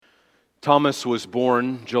Thomas was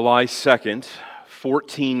born July 2nd,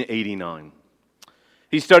 1489.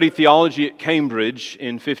 He studied theology at Cambridge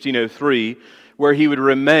in 1503, where he would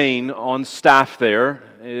remain on staff there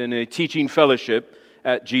in a teaching fellowship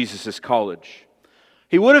at Jesus' college.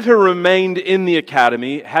 He would have remained in the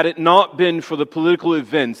academy had it not been for the political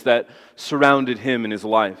events that surrounded him in his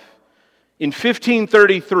life. In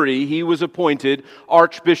 1533, he was appointed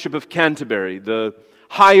Archbishop of Canterbury, the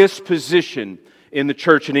highest position in the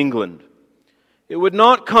church in England. It would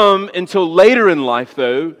not come until later in life,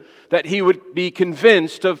 though, that he would be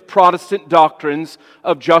convinced of Protestant doctrines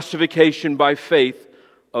of justification by faith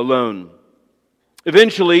alone.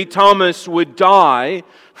 Eventually, Thomas would die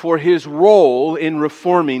for his role in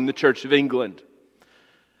reforming the Church of England.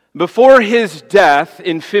 Before his death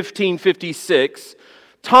in 1556,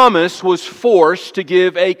 Thomas was forced to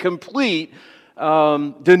give a complete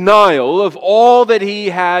denial of all that he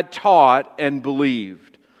had taught and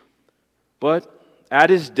believed. But at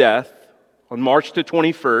his death, on March the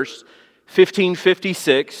 21st,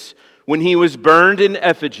 1556, when he was burned in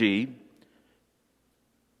effigy,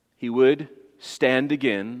 he would stand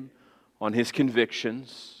again on his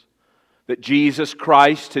convictions that Jesus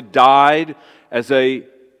Christ had died as a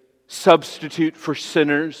substitute for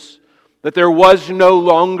sinners, that there was no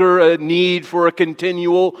longer a need for a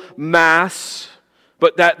continual Mass,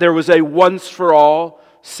 but that there was a once-for-all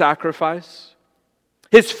sacrifice.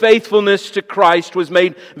 His faithfulness to Christ was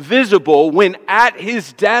made visible when at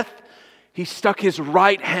his death, he stuck his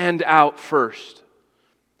right hand out first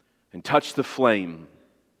and touched the flame,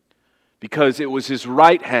 because it was his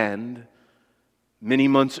right hand many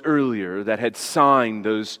months earlier that had signed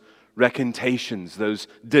those recantations, those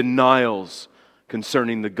denials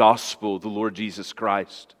concerning the gospel of the Lord Jesus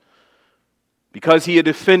Christ. Because he had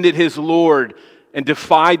defended his Lord and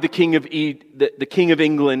defied the King of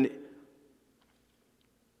England.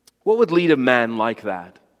 What would lead a man like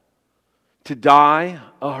that to die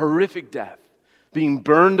a horrific death, being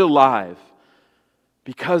burned alive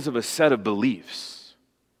because of a set of beliefs?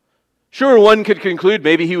 Sure, one could conclude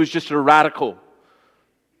maybe he was just a radical.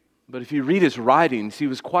 But if you read his writings, he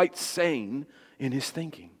was quite sane in his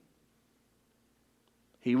thinking.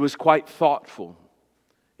 He was quite thoughtful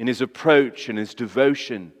in his approach and his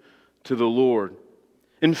devotion to the Lord.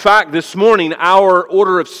 In fact, this morning, our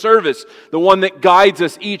order of service, the one that guides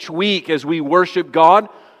us each week as we worship God,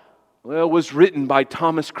 was written by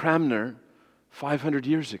Thomas Cranmer 500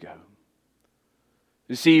 years ago.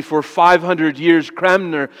 You see, for 500 years,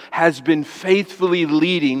 Cranmer has been faithfully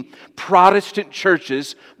leading Protestant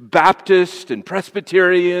churches, Baptist and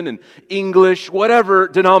Presbyterian and English, whatever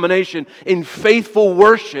denomination, in faithful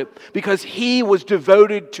worship, because he was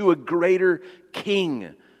devoted to a greater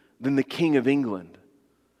king than the King of England.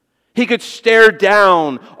 He could stare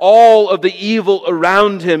down all of the evil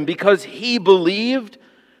around him because he believed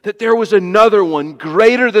that there was another one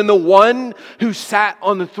greater than the one who sat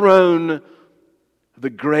on the throne of the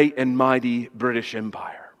great and mighty British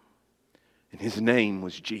Empire. And his name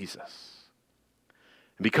was Jesus.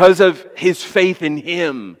 And because of his faith in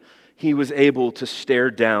him, he was able to stare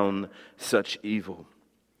down such evil.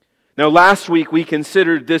 Now, last week we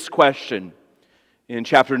considered this question in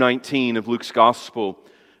chapter 19 of Luke's Gospel: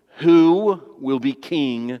 who will be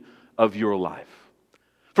king of your life?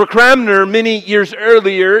 For Cranmer, many years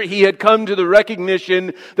earlier, he had come to the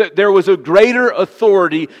recognition that there was a greater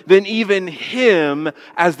authority than even him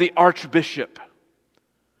as the archbishop.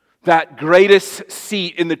 That greatest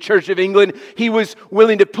seat in the Church of England, he was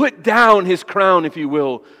willing to put down his crown, if you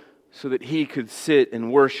will, so that he could sit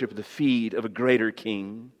and worship the feet of a greater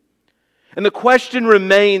king. And the question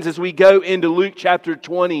remains as we go into Luke chapter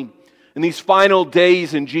 20, in these final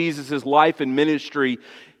days in Jesus' life and ministry: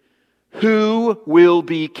 who will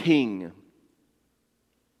be king?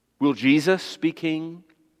 Will Jesus be king?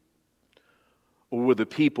 Or will the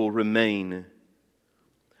people remain?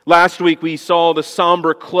 Last week we saw the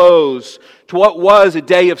somber close to what was a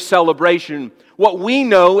day of celebration, what we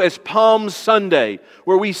know as Palm Sunday,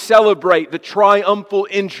 where we celebrate the triumphal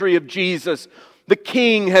entry of Jesus. The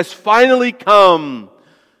King has finally come.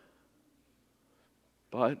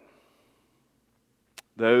 But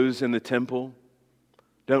those in the temple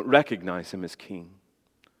don't recognize him as king.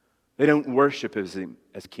 They don't worship him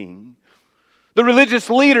as king. The religious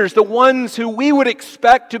leaders, the ones who we would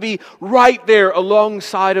expect to be right there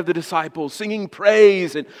alongside of the disciples, singing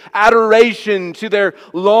praise and adoration to their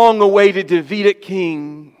long-awaited Davidic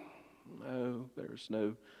king. No, there's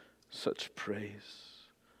no such praise.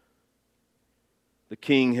 The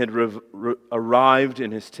king had arrived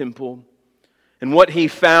in his temple, and what he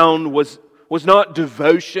found was not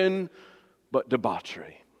devotion, but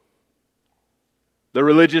debauchery. The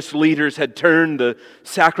religious leaders had turned the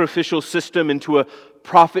sacrificial system into a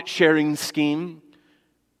profit-sharing scheme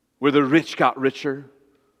where the rich got richer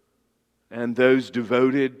and those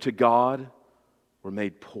devoted to God were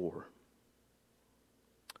made poor.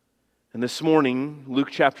 And this morning, Luke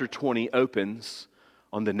chapter 20 opens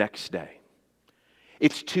on the next day.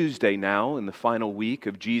 It's Tuesday now in the final week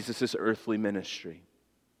of Jesus' earthly ministry.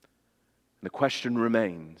 And the question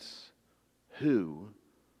remains, who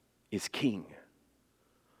is king?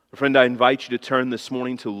 Friend, I invite you to turn this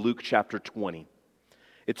morning to Luke chapter 20.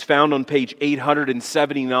 It's found on page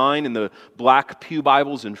 879 in the black pew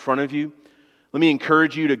Bibles in front of you. Let me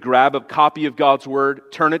encourage you to grab a copy of God's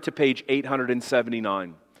Word, turn it to page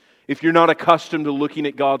 879. If you're not accustomed to looking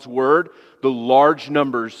at God's Word, the large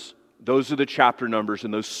numbers, those are the chapter numbers,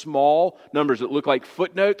 and those small numbers that look like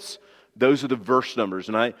footnotes, those are the verse numbers.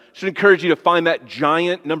 And I should encourage you to find that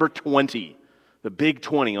giant number 20, the big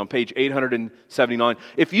 20 on page 879.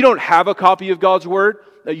 If you don't have a copy of God's Word,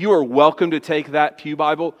 you are welcome to take that pew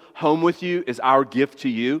Bible home with you as our gift to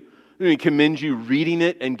you. We commend you reading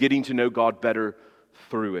it and getting to know God better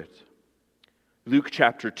through it. Luke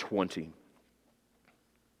chapter 20.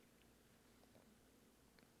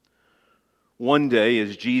 One day,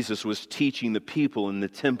 as Jesus was teaching the people in the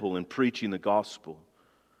temple and preaching the gospel,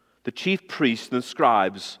 the chief priests and the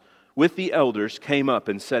scribes with the elders came up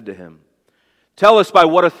and said to him, "Tell us by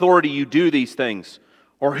what authority you do these things,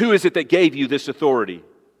 or who is it that gave you this authority?"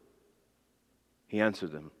 He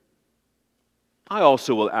answered them, "I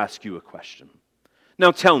also will ask you a question.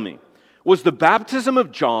 Now tell me, was the baptism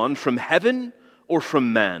of John from heaven or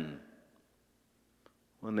from man?"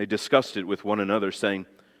 When they discussed it with one another, saying,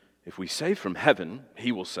 "If we say from heaven,"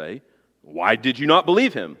 he will say, "Why did you not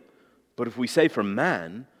believe him? But if we say from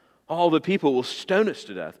man, all the people will stone us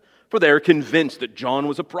to death, for they are convinced that John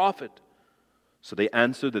was a prophet." So they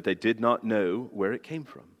answered that they did not know where it came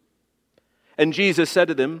from. And Jesus said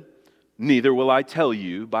to them, "Neither will I tell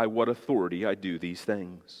you by what authority I do these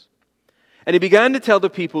things." And he began to tell the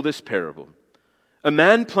people this parable. A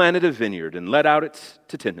man planted a vineyard and let out its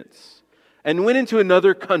tenants, and went into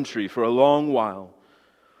another country for a long while.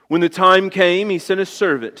 When the time came, he sent a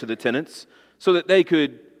servant to the tenants so that they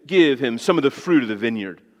could give him some of the fruit of the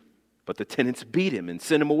vineyard. But the tenants beat him and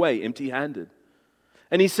sent him away empty-handed.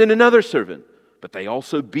 And he sent another servant, but they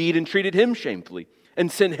also beat and treated him shamefully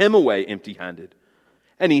and sent him away empty-handed.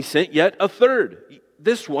 And he sent yet a third,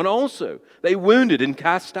 this one also. They wounded and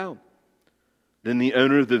cast out. Then the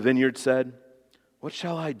owner of the vineyard said, "What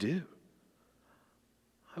shall I do?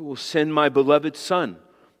 I will send my beloved son.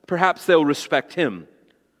 Perhaps they'll respect him."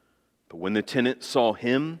 But when the tenants saw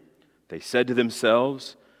him, they said to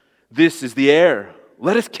themselves, "This is the heir.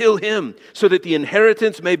 Let us kill him, so that the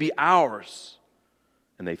inheritance may be ours."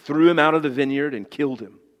 And they threw him out of the vineyard and killed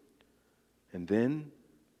him. And then,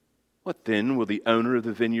 what then will the owner of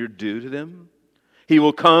the vineyard do to them? He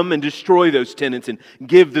will come and destroy those tenants and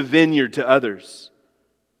give the vineyard to others.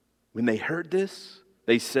 When they heard this,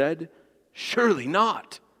 they said, "Surely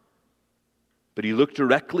not." But he looked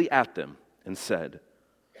directly at them and said,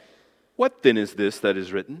 "What then is this that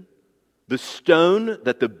is written? The stone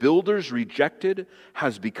that the builders rejected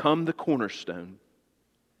has become the cornerstone.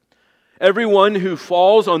 Everyone who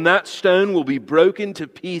falls on that stone will be broken to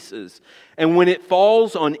pieces, and when it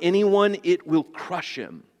falls on anyone, it will crush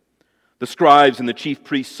him." The scribes and the chief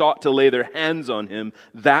priests sought to lay their hands on him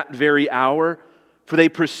that very hour, for they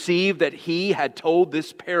perceived that he had told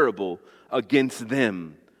this parable against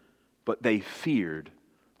them, but they feared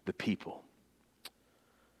the people.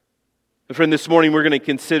 Friend, this morning we're going to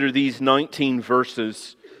consider these 19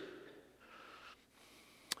 verses.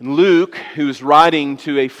 Luke, who's writing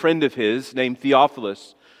to a friend of his named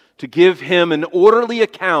Theophilus, to give him an orderly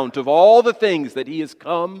account of all the things that he has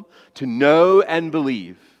come to know and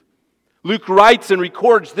believe. Luke writes and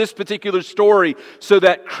records this particular story so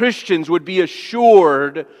that Christians would be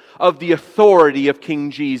assured of the authority of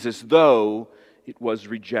King Jesus, though it was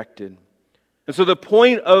rejected. And so the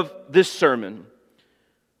point of this sermon: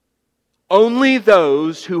 only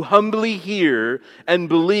those who humbly hear and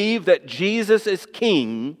believe that Jesus is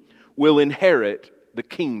King will inherit the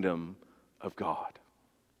kingdom of God.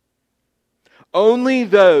 Only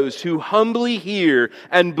those who humbly hear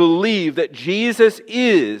and believe that Jesus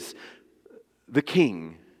is the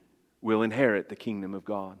King will inherit the kingdom of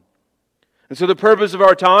God. And so the purpose of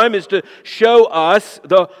our time is to show us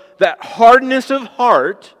that hardness of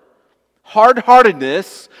heart,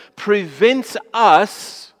 hard-heartedness, prevents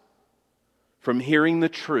us from hearing the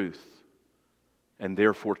truth and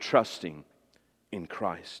therefore trusting in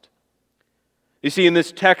Christ. You see, in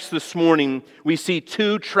this text this morning, we see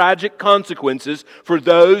two tragic consequences for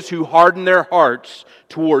those who harden their hearts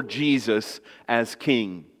toward Jesus as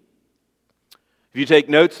King. If you take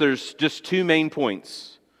notes, there's just two main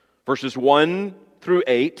points. Verses 1 through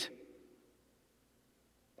 8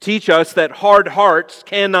 teach us that hard hearts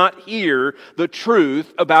cannot hear the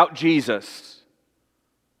truth about Jesus.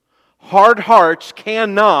 Hard hearts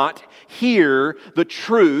cannot hear the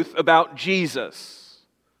truth about Jesus.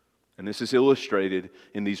 And this is illustrated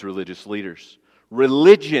in these religious leaders.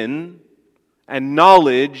 Religion and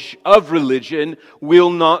knowledge of religion will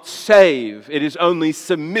not save. It is only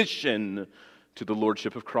submission to the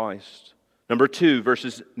Lordship of Christ. Number 2,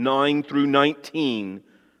 verses 9 through 19.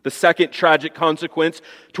 The second tragic consequence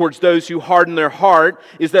towards those who harden their heart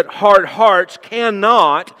is that hard hearts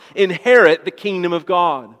cannot inherit the kingdom of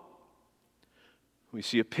God. We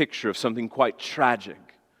see a picture of something quite tragic.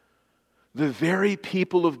 The very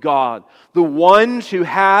people of God, the ones who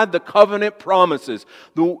had the covenant promises,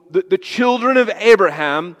 the children of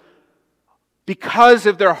Abraham, because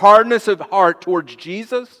of their hardness of heart towards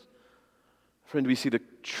Jesus, friend, we see the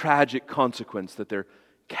tragic consequence that they're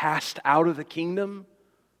cast out of the kingdom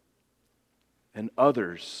and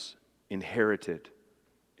others inherited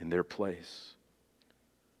in their place.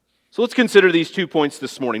 So let's consider these 2 points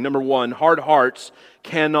this morning. Number 1, hard hearts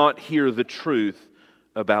cannot hear the truth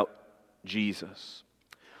about Jesus.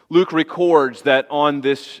 Luke records that on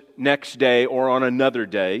this next day or on another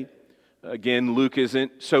day, again, Luke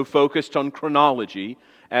isn't so focused on chronology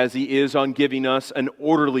as he is on giving us an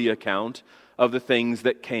orderly account of the things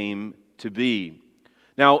that came to be.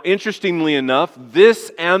 Now, interestingly enough,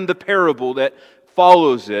 this and the parable that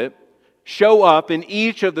follows it show up in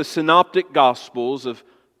each of the synoptic gospels of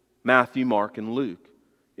Matthew, Mark, and Luke.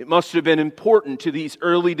 It must have been important to these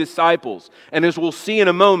early disciples, and as we'll see in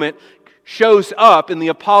a moment, shows up in the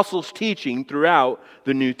apostles' teaching throughout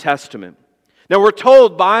the New Testament. Now we're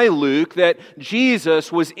told by Luke that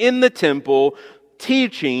Jesus was in the temple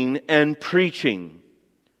teaching and preaching.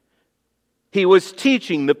 He was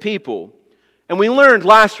teaching the people. And we learned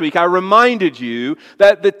last week, I reminded you,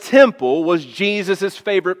 that the temple was Jesus'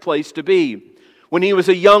 favorite place to be. When he was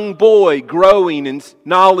a young boy growing in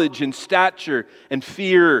knowledge and stature and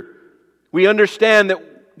fear, we understand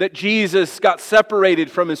that Jesus got separated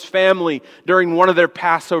from his family during one of their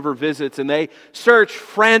Passover visits, and they searched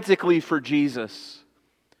frantically for Jesus.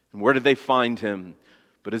 And where did they find him?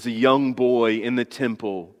 But as a young boy in the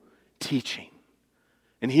temple, teaching.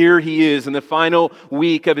 And here he is in the final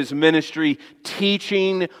week of his ministry,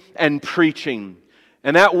 teaching and preaching.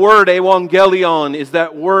 And that word, evangelion, is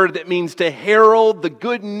that word that means to herald the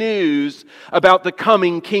good news about the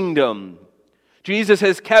coming kingdom. Jesus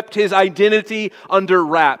has kept his identity under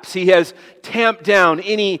wraps. He has tamped down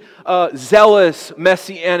any zealous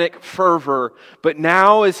messianic fervor. But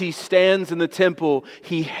now as he stands in the temple,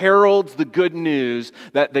 he heralds the good news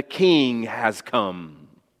that the king has come.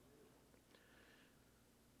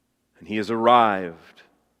 And he has arrived.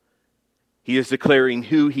 He is declaring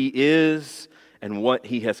who he is and what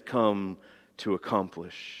he has come to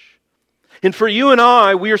accomplish. And for you and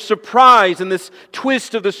I, we are surprised in this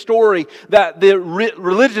twist of the story that the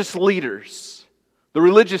religious leaders, the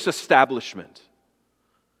religious establishment,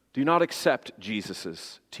 do not accept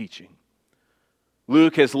Jesus' teaching.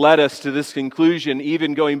 Luke has led us to this conclusion,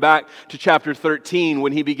 even going back to chapter 13,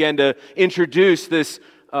 when he began to introduce this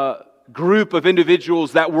group of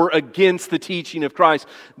individuals that were against the teaching of Christ.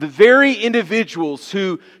 The very individuals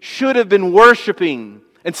who should have been worshiping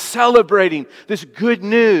and celebrating this good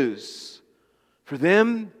news. For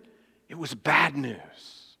them, it was bad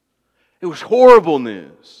news. It was horrible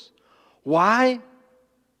news. Why?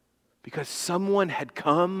 Because someone had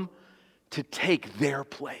come to take their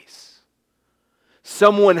place.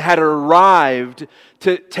 Someone had arrived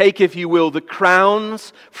to take, if you will, the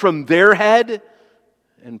crowns from their head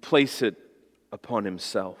and place it upon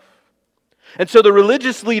himself. And so the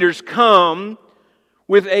religious leaders come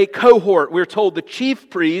with a cohort. We're told the chief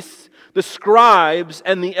priests, the scribes,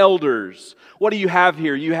 and the elders. What do you have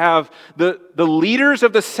here? You have the leaders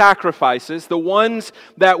of the sacrifices, the ones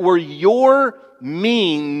that were your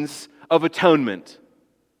means of atonement.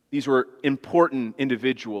 These were important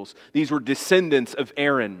individuals. These were descendants of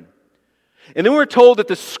Aaron. And then we're told that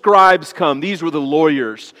the scribes come. These were the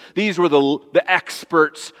lawyers. These were the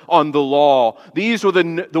experts on the law. These were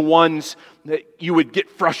the ones that you would get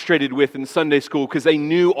frustrated with in Sunday school because they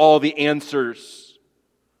knew all the answers.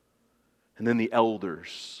 And then the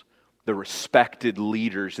elders, the respected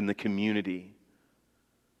leaders in the community.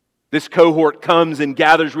 This cohort comes and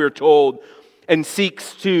gathers, we are told, and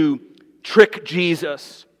seeks to trick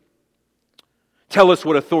Jesus, Tell us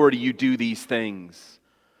what authority you do these things.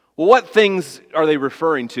 Well, what things are they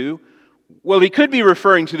referring to? Well, he could be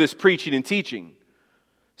referring to this preaching and teaching.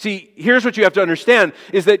 See, here's what you have to understand,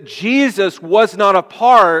 is that Jesus was not a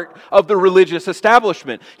part of the religious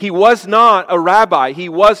establishment. He was not a rabbi. He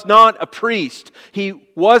was not a priest. He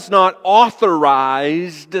was not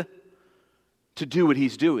authorized to do what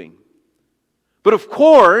he's doing. But of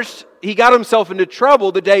course, he got himself into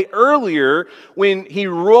trouble the day earlier when he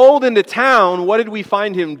rolled into town. What did we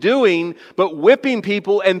find him doing but whipping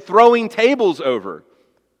people and throwing tables over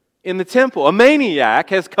in the temple? A maniac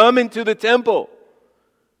has come into the temple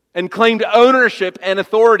and claimed ownership and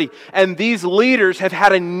authority. And these leaders have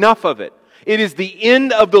had enough of it. It is the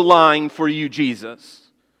end of the line for you, Jesus.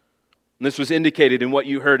 And this was indicated in what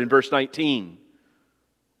you heard in verse 19.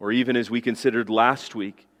 Or even as we considered last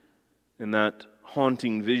week in that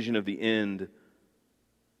haunting vision of the end,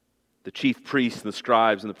 the chief priests and the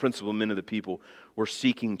scribes and the principal men of the people were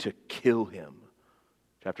seeking to kill him.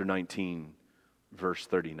 Chapter 19, verse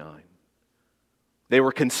 39. They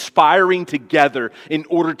were conspiring together in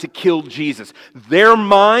order to kill Jesus. Their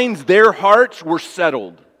minds, their hearts were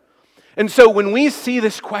settled. And so when we see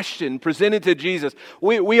this question presented to Jesus,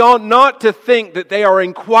 we ought not to think that they are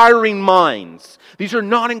inquiring minds. These are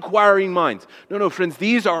not inquiring minds. No, friends,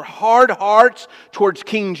 these are hard hearts towards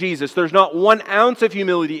King Jesus. There's not 1 ounce of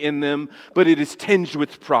humility in them, but it is tinged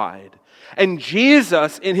with pride. And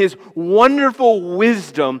Jesus, in his wonderful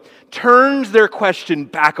wisdom, turns their question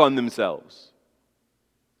back on themselves.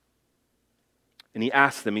 And he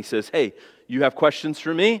asks them, he says, hey, you have questions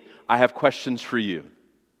for me? I have questions for you.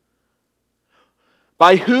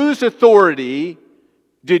 By whose authority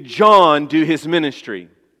did John do his ministry?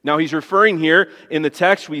 Now he's referring here in the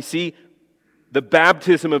text, we see the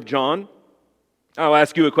baptism of John. I'll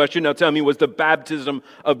ask you a question. Now tell me, was the baptism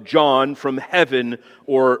of John from heaven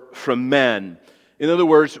or from men? In other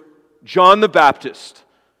words, John the Baptist,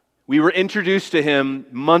 we were introduced to him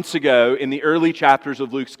months ago in the early chapters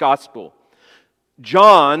of Luke's Gospel.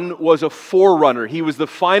 John was a forerunner. He was the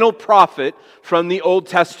final prophet from the Old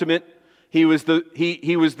Testament. He was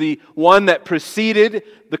the one that preceded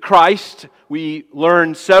the Christ. We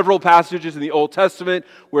learned several passages in the Old Testament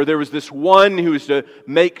where there was this one who was to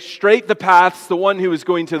make straight the paths, the one who was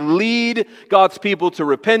going to lead God's people to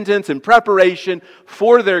repentance and preparation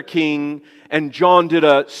for their king. And John did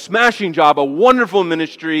a smashing job, a wonderful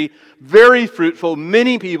ministry, very fruitful.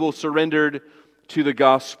 Many people surrendered to the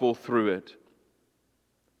gospel through it.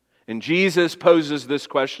 And Jesus poses this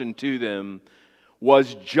question to them.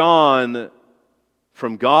 Was John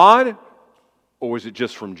from God, or was it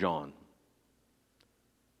just from John?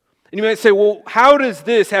 And you might say, well, how does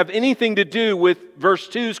this have anything to do with verse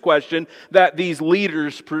 2's question that these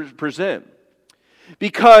leaders present?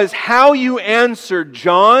 Because how you answer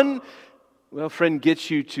John, well, friend,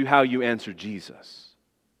 gets you to how you answer Jesus.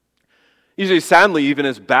 Usually, sadly, even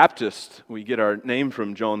as Baptists, we get our name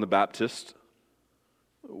from John the Baptist.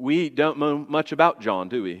 We don't know much about John,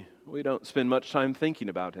 do we? We don't spend much time thinking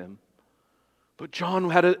about him. But John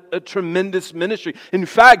had a tremendous ministry. In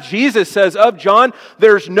fact, Jesus says of John,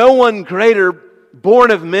 there's no one greater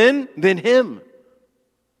born of men than him.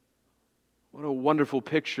 What a wonderful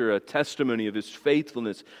picture, a testimony of his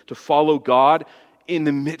faithfulness to follow God in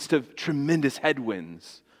the midst of tremendous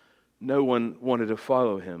headwinds. No one wanted to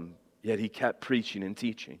follow him, yet he kept preaching and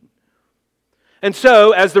teaching. And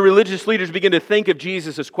so, as the religious leaders begin to think of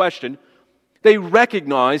Jesus' question, they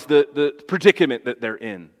recognize the predicament that they're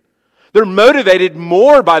in. They're motivated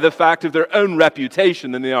more by the fact of their own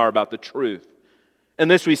reputation than they are about the truth.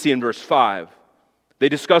 And this we see in verse 5. They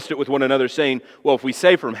discussed it with one another, saying, well, if we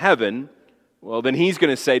say from heaven, well, then he's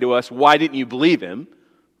going to say to us, why didn't you believe him?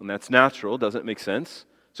 And that's natural, doesn't make sense.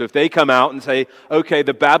 So if they come out and say, okay,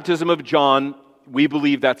 the baptism of John, we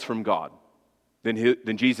believe that's from God,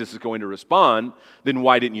 then Jesus is going to respond, then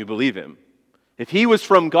why didn't you believe him? If he was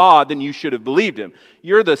from God, then you should have believed him.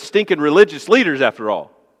 You're the stinking religious leaders after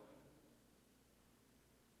all.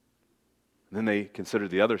 And then they considered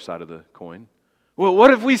the other side of the coin. Well, what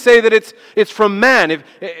if we say that it's from man,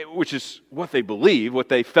 which is what they believe, what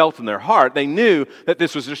they felt in their heart. They knew that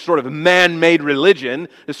this was just sort of a man-made religion,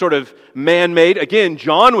 this sort of man-made. Again,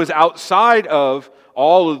 John was outside of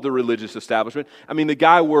all of the religious establishment. I mean, the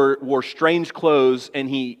guy wore strange clothes and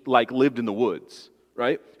he lived in the woods,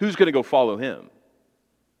 right? Who's going to go follow him?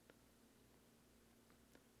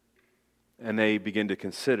 And they begin to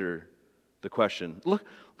consider the question. Look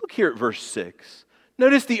here at verse 6.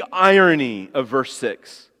 Notice the irony of verse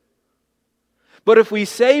 6. But if we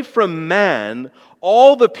say from man,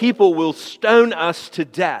 all the people will stone us to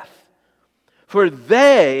death. For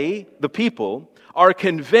they, the people, are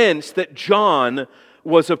convinced that John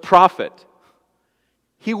was a prophet.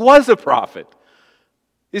 He was a prophet.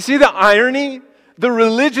 You see the irony? The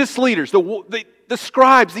religious leaders, the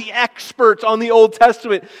scribes, the experts on the Old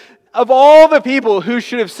Testament, of all the people who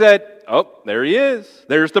should have said, oh, there he is.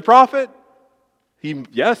 There's the prophet.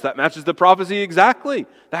 Yes, that matches the prophecy exactly.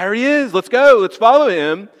 There he is. Let's go. Let's follow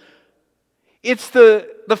him. It's the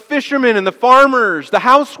fishermen and the farmers, the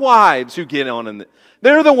housewives who get on, and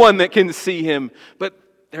they're the one that can see him, but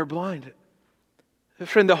they're blind.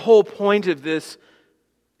 Friend, the whole point of this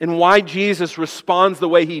and why Jesus responds the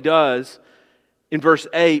way he does in verse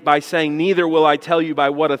 8 by saying, neither will I tell you by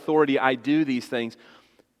what authority I do these things,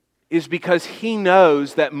 is because he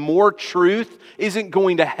knows that more truth isn't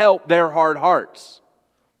going to help their hard hearts.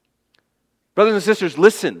 Brothers and sisters,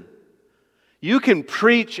 listen. You can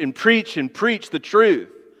preach and preach and preach the truth,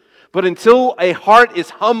 but until a heart is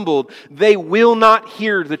humbled, they will not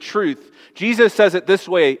hear the truth. Jesus says it this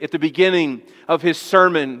way at the beginning of his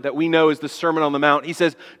sermon that we know as the Sermon on the Mount. He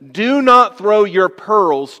says, do not throw your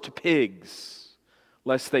pearls to pigs,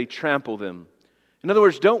 lest they trample them. In other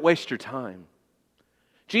words, don't waste your time.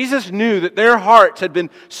 Jesus knew that their hearts had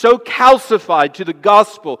been so calcified to the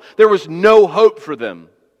gospel, there was no hope for them.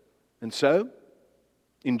 And so,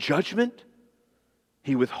 in judgment,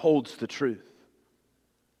 he withholds the truth.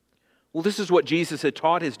 Well, this is what Jesus had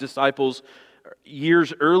taught his disciples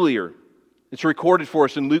years earlier. It's recorded for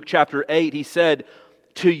us in Luke chapter 8. He said,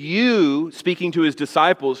 to you, speaking to his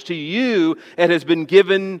disciples, to you it has been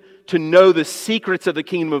given to know the secrets of the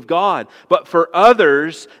kingdom of God. But for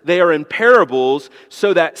others, they are in parables,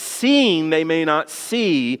 so that seeing they may not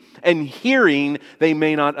see, and hearing they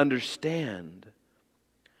may not understand.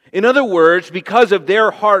 In other words, because of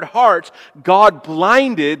their hard hearts, God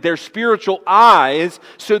blinded their spiritual eyes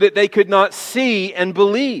so that they could not see and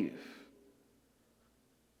believe.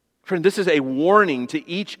 Friend, this is a warning to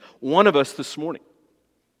each one of us this morning.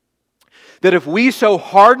 That if we so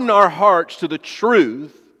harden our hearts to the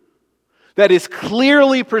truth that is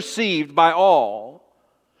clearly perceived by all,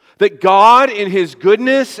 that God in His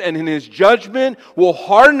goodness and in His judgment will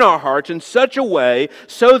harden our hearts in such a way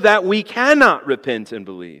so that we cannot repent and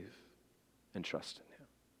believe and trust in Him.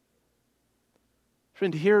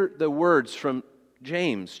 Friend, hear the words from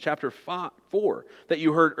James chapter 4 that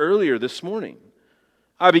you heard earlier this morning.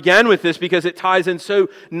 I began with this because it ties in so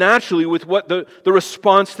naturally with what the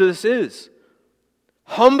response to this is.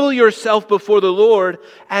 Humble yourself before the Lord,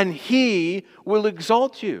 and He will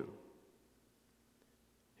exalt you.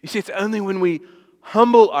 You see, it's only when we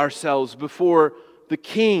humble ourselves before the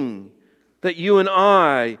King that you and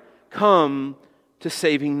I come to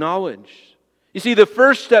saving knowledge. You see, the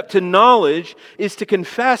first step to knowledge is to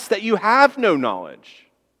confess that you have no knowledge.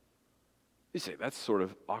 You say, that's sort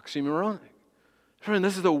of oxymoronic. Friend,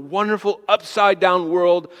 this is the wonderful upside-down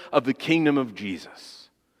world of the kingdom of Jesus.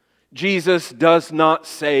 Jesus does not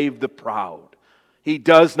save the proud. He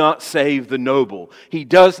does not save the noble. He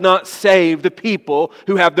does not save the people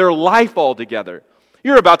who have their life all together.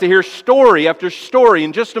 You're about to hear story after story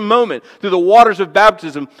in just a moment through the waters of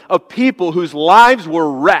baptism of people whose lives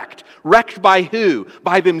were wrecked. Wrecked by who?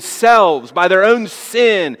 By themselves, by their own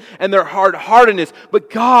sin and their hard-heartedness. But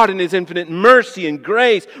God in His infinite mercy and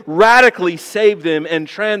grace radically saved them and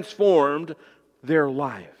transformed their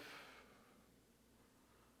life.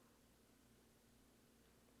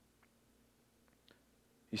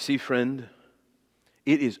 You see, friend,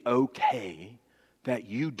 it is okay that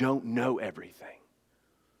you don't know everything.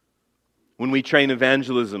 When we train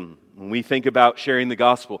evangelism, when we think about sharing the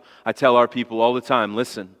gospel, I tell our people all the time,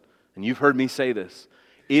 listen, and you've heard me say this,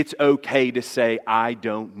 it's okay to say, I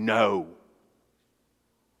don't know.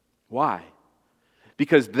 Why?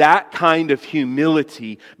 Because that kind of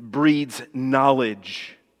humility breeds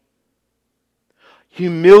knowledge.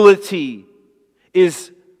 Humility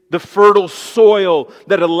is the fertile soil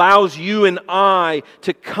that allows you and I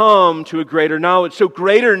to come to a greater knowledge. So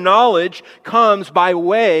greater knowledge comes by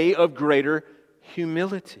way of greater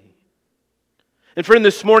humility. And friend,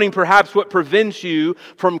 this morning, perhaps what prevents you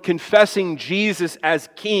from confessing Jesus as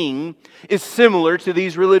King is similar to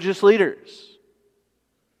these religious leaders.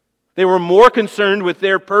 They were more concerned with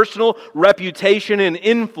their personal reputation and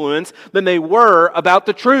influence than they were about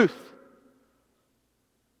the truth.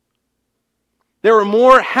 They were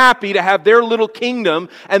more happy to have their little kingdom,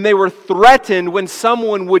 and they were threatened when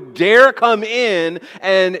someone would dare come in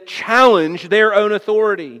and challenge their own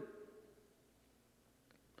authority.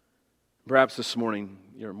 Perhaps this morning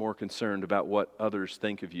you're more concerned about what others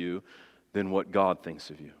think of you than what God thinks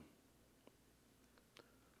of you.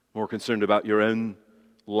 More concerned about your own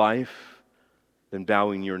life than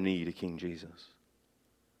bowing your knee to King Jesus.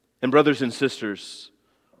 And brothers and sisters,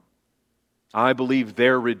 I believe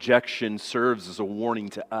their rejection serves as a warning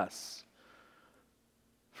to us.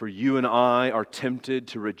 For you and I are tempted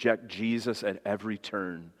to reject Jesus at every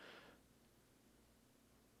turn.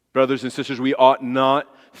 Brothers and sisters, we ought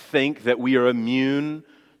not think that we are immune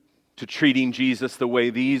to treating Jesus the way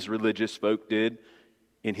these religious folk did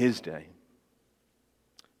in his day.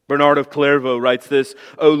 Bernard of Clairvaux writes this,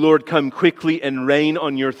 "O Lord, come quickly and reign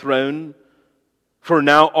on your throne. For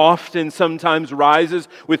now often sometimes rises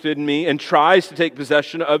within me and tries to take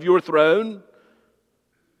possession of your throne."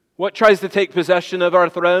 What tries to take possession of our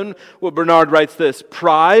throne? Well, Bernard writes this,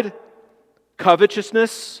 "Pride,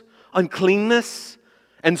 covetousness, uncleanness,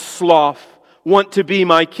 and sloth want to be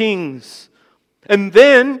my kings. And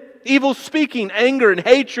then evil speaking, anger, and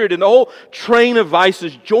hatred, and the whole train of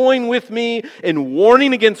vices join with me in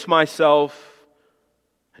warning against myself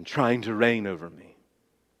and trying to reign over me.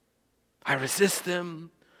 I resist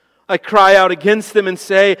them. I cry out against them and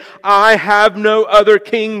say, I have no other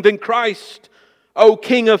king than Christ. O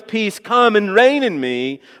King of peace, come and reign in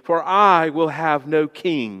me, for I will have no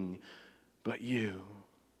king but you."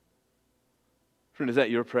 Friend, is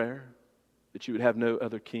that your prayer? That you would have no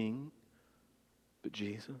other king but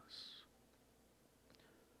Jesus?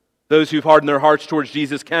 Those who've hardened their hearts towards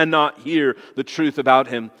Jesus cannot hear the truth about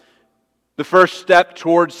Him. The first step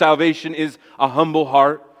towards salvation is a humble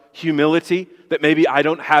heart, humility, that maybe I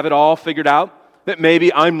don't have it all figured out, that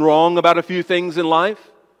maybe I'm wrong about a few things in life.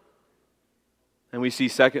 And we see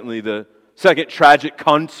secondly, the second tragic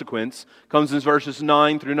consequence comes in verses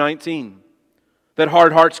 9 through 19. That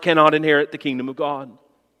hard hearts cannot inherit the kingdom of God.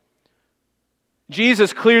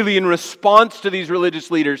 Jesus clearly, in response to these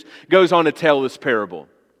religious leaders, goes on to tell this parable.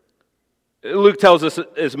 Luke tells us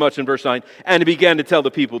as much in verse 9, "And he began to tell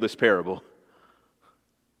the people this parable."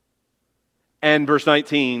 And verse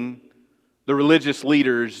 19, the religious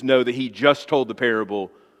leaders know that he just told the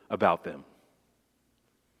parable about them.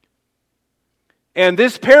 And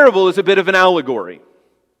this parable is a bit of an allegory.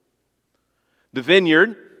 The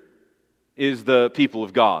vineyard is the people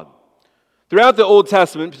of God. Throughout the Old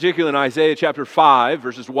Testament, particularly in Isaiah chapter 5,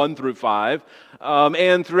 verses 1 through 5,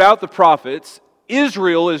 and throughout the prophets,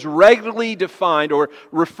 Israel is regularly defined or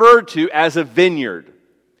referred to as a vineyard,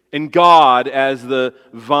 and God as the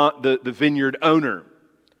vineyard owner.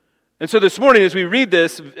 And so this morning, as we read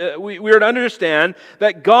this, we are to understand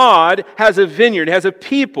that God has a vineyard, has a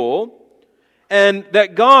people, and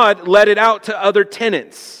that God let it out to other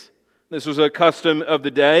tenants. This was a custom of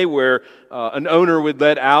the day where an owner would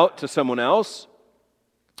let out to someone else.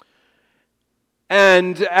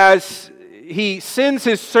 And as he sends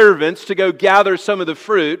his servants to go gather some of the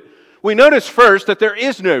fruit, we notice first that there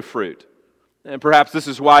is no fruit. And perhaps this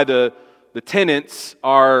is why the tenants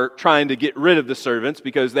are trying to get rid of the servants,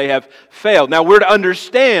 because they have failed. Now we're to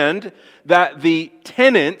understand that the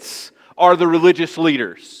tenants are the religious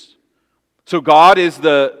leaders. So God is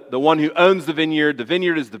the one who owns the vineyard. The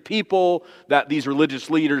vineyard is the people that these religious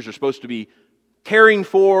leaders are supposed to be caring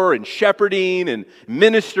for and shepherding and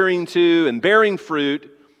ministering to and bearing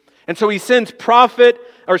fruit. And so he sends servant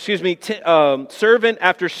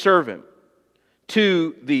after servant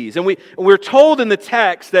to these. And we're told in the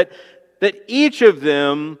text that each of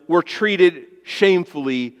them were treated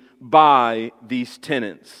shamefully by these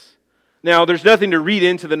tenants. Now, there's nothing to read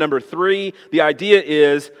into the number 3. The idea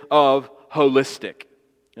is of holistic.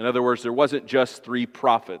 In other words, there wasn't just 3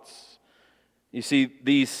 prophets. You see,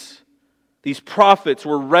 these prophets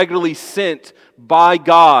were regularly sent by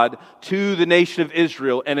God to the nation of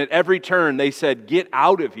Israel, and at every turn they said, "Get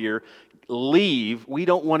out of here, leave. We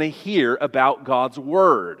don't want to hear about God's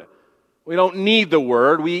word. We don't need the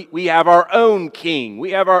word. We have our own king.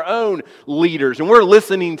 We have our own leaders, and we're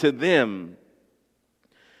listening to them."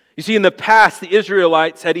 You see, in the past, the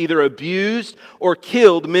Israelites had either abused or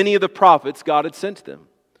killed many of the prophets God had sent them.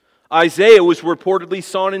 Isaiah was reportedly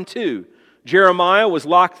sawn in two. Jeremiah was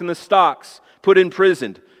locked in the stocks, put in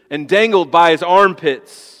prison, and dangled by his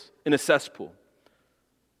armpits in a cesspool.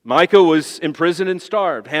 Micah was imprisoned and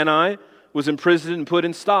starved. Hannah was imprisoned and put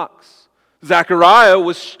in stocks. Zechariah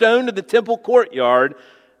was stoned in the temple courtyard,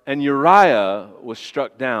 and Uriah was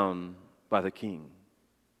struck down by the king.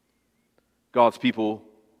 God's people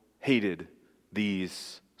hated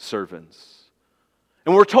these servants.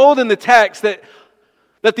 And we're told in the text that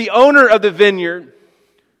the owner of the vineyard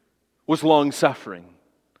was long-suffering.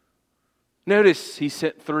 Notice he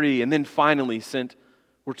sent 3 and then finally sent,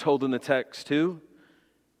 we're told in the text 2,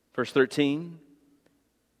 verse 13,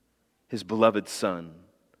 his beloved son.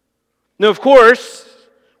 Now, of course,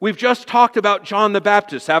 we've just talked about John the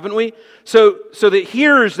Baptist, haven't we? So the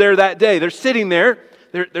hearers there that day, they're sitting there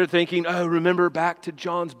they're thinking, oh, remember back to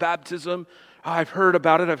John's baptism? Oh, I've heard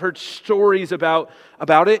about it. I've heard stories about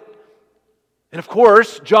it. And of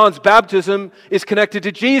course, John's baptism is connected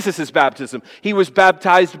to Jesus' baptism. He was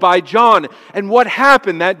baptized by John. And what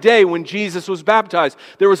happened that day when Jesus was baptized?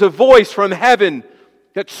 There was a voice from heaven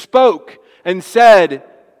that spoke and said,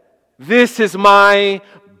 "This is my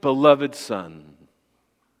beloved Son.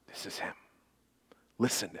 This is Him.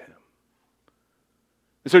 Listen to Him."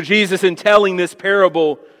 And so Jesus, in telling this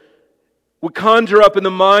parable, would conjure up in the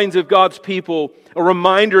minds of God's people a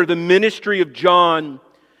reminder of the ministry of John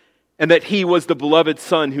and that he was the beloved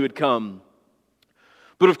Son who had come.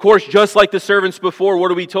 But of course, just like the servants before, what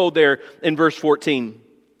are we told there in verse 14?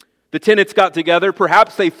 The tenants got together.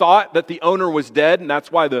 Perhaps they thought that the owner was dead, and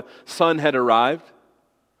that's why the son had arrived.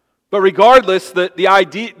 But regardless,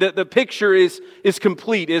 the picture is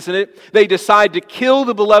complete, isn't it? They decide to kill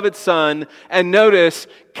the beloved son and notice,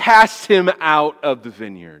 cast him out of the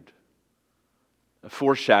vineyard. A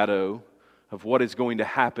foreshadow of what is going to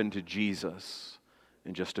happen to Jesus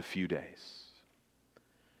in just a few days.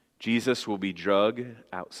 Jesus will be dragged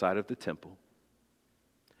outside of the temple,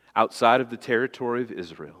 outside of the territory of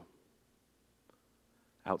Israel,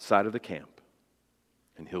 outside of the camp,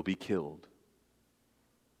 and he'll be killed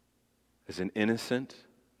as an innocent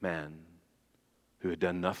man who had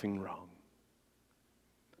done nothing wrong.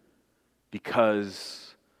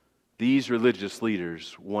 Because these religious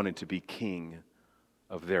leaders wanted to be king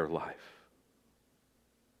of their life.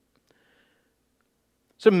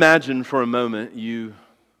 So imagine for a moment you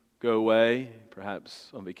go away,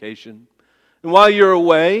 perhaps on vacation, and while you're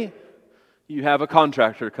away, you have a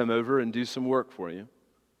contractor come over and do some work for you.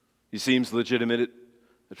 He seems legitimate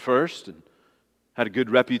at first and had a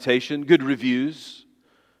good reputation, good reviews.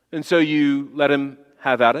 And so you let him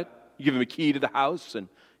have at it. You give him a key to the house and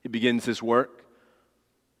he begins his work.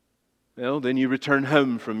 Well, then you return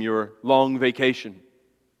home from your long vacation.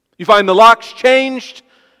 You find the lock's changed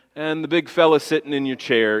and the big fella sitting in your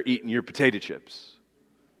chair eating your potato chips.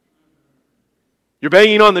 You're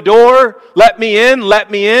banging on the door, "Let me in,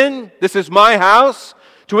 let me in. This is my house."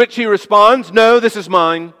 To which he responds, "No, this is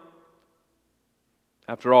mine.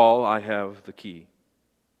 After all, I have the key."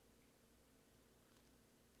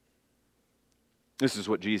 This is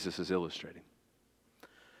what Jesus is illustrating.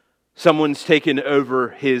 Someone's taken over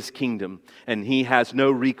his kingdom, and he has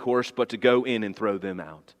no recourse but to go in and throw them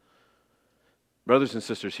out. Brothers and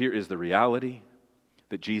sisters, here is the reality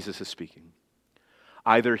that Jesus is speaking.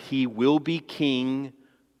 Either he will be king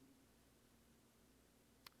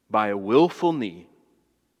by a willful need,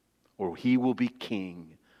 or he will be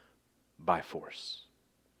king by force.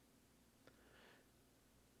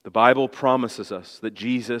 The Bible promises us that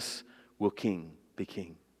Jesus will be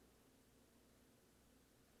king.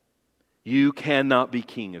 You cannot be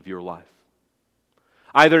king of your life.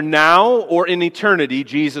 Either now or in eternity,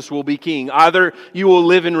 Jesus will be king. Either you will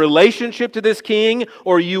live in relationship to this king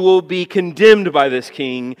or you will be condemned by this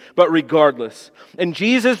king, but regardless. And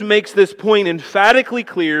Jesus makes this point emphatically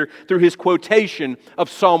clear through his quotation of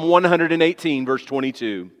Psalm 118, verse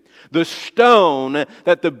 22. The stone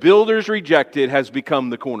that the builders rejected has become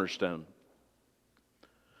the cornerstone.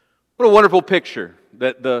 What a wonderful picture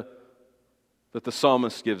that the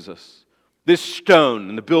psalmist gives us. This stone,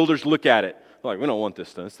 and the builders look at it. Like, we don't want this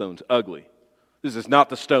stone. This stone's ugly. This is not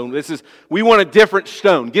the stone. We want a different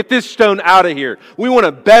stone. Get this stone out of here. We want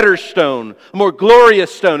a better stone, a more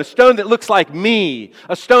glorious stone, a stone that looks like me,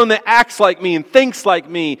 a stone that acts like me and thinks like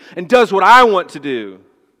me and does what I want to do.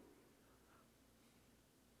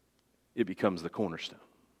 It becomes the cornerstone.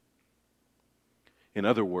 In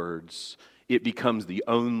other words, it becomes the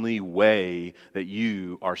only way that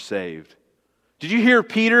you are saved. Did you hear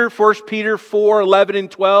Peter, 1 Peter 4, 11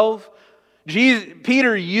 and 12?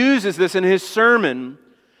 Peter uses this in his sermon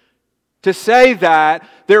to say that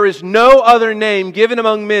there is no other name given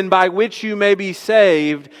among men by which you may be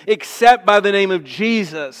saved except by the name of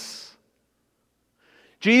Jesus.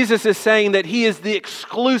 Jesus is saying that he is the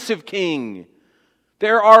exclusive king.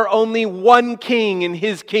 There are only one king in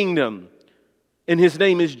his kingdom, and his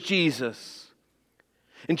name is Jesus.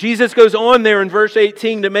 And Jesus goes on there in verse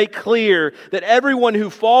 18 to make clear that everyone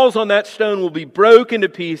who falls on that stone will be broken to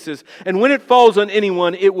pieces, and when it falls on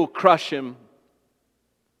anyone, it will crush him.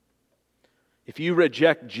 If you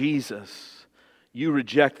reject Jesus, you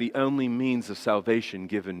reject the only means of salvation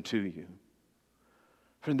given to you.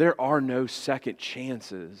 Friend, there are no second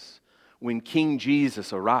chances when King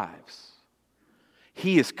Jesus arrives.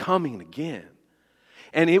 He is coming again.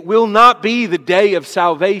 And it will not be the day of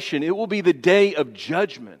salvation. It will be the day of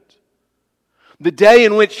judgment. The day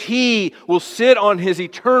in which He will sit on His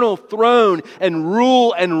eternal throne and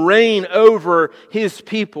rule and reign over His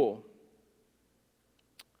people.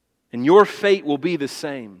 And your fate will be the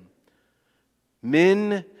same.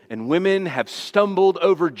 Men and women have stumbled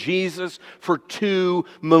over Jesus for 2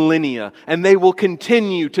 millennia, and they will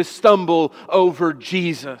continue to stumble over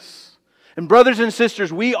Jesus. And brothers and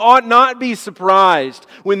sisters, we ought not be surprised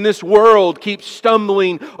when this world keeps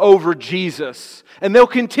stumbling over Jesus. And they'll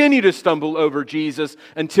continue to stumble over Jesus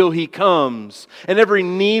until He comes. And every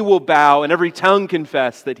knee will bow and every tongue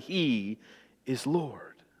confess that He is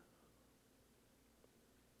Lord.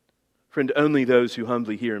 Friend, only those who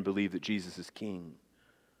humbly hear and believe that Jesus is King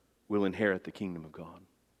will inherit the kingdom of God.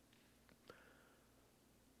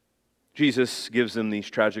 Jesus gives them these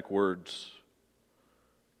tragic words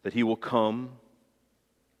that He will come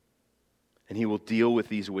and He will deal with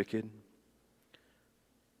these wicked.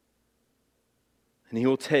 And He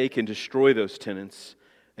will take and destroy those tenants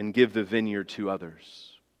and give the vineyard to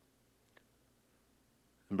others.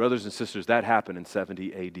 And brothers and sisters, that happened in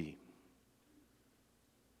 70 AD.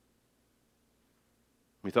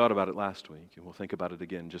 We thought about it last week, and we'll think about it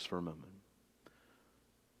again just for a moment.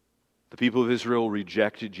 The people of Israel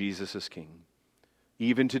rejected Jesus as king.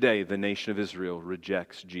 Even today, the nation of Israel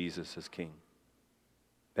rejects Jesus as king.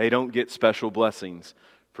 They don't get special blessings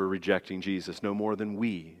for rejecting Jesus, no more than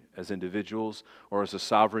we, as individuals or as a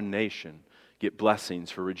sovereign nation, get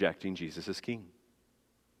blessings for rejecting Jesus as king.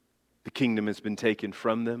 The kingdom has been taken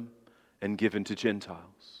from them and given to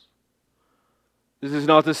Gentiles. This is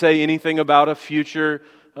not to say anything about a future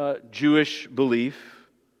Jewish belief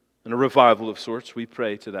and a revival of sorts. We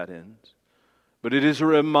pray to that end. But it is a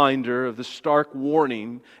reminder of the stark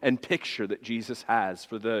warning and picture that Jesus has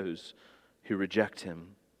for those who reject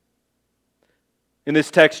Him. In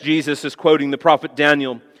this text, Jesus is quoting the prophet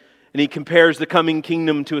Daniel, and he compares the coming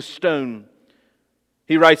kingdom to a stone.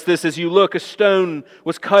 He writes this, "As you look, a stone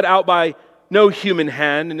was cut out by no human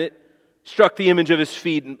hand, and it struck the image of His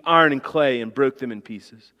feet in iron and clay and broke them in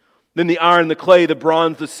pieces. Then the iron, the clay, the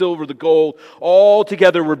bronze, the silver, the gold, all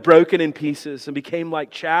together were broken in pieces and became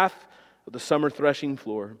like chaff of the summer threshing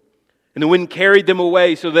floor. And the wind carried them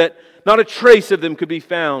away so that not a trace of them could be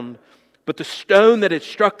found. But the stone that had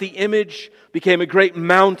struck the image became a great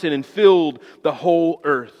mountain and filled the whole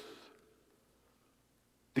earth."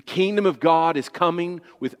 The kingdom of God is coming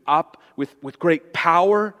with great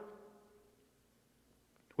power,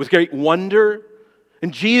 with great wonder.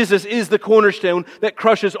 And Jesus is the cornerstone that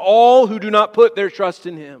crushes all who do not put their trust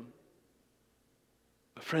in Him.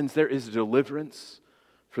 But friends, there is deliverance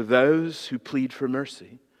for those who plead for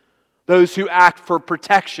mercy. Those who act for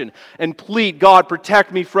protection and plead, "God,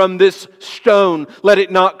 protect me from this stone. Let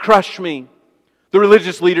it not crush me." The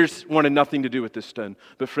religious leaders wanted nothing to do with this stone.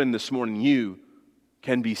 But friend, this morning you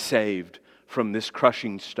can be saved from this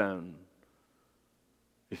crushing stone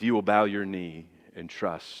if you will bow your knee and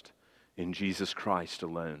trust in Jesus Christ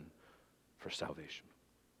alone for salvation.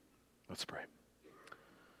 Let's pray.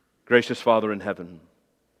 Gracious Father in heaven,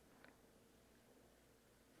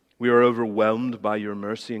 we are overwhelmed by Your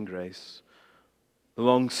mercy and grace. The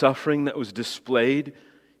long suffering that was displayed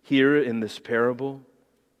here in this parable,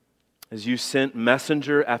 as You sent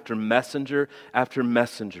messenger after messenger after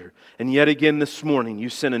messenger. And yet again this morning, You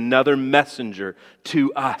sent another messenger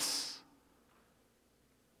to us.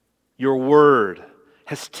 Your word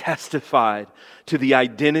has testified to the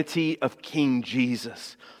identity of King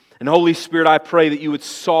Jesus. And Holy Spirit, I pray that You would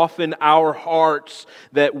soften our hearts,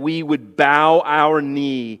 that we would bow our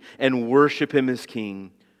knee and worship Him as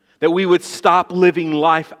King. That we would stop living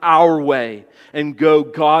life our way and go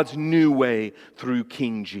God's new way through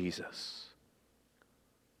King Jesus.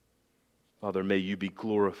 Father, may You be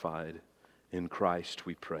glorified in Christ,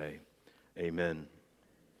 we pray. Amen.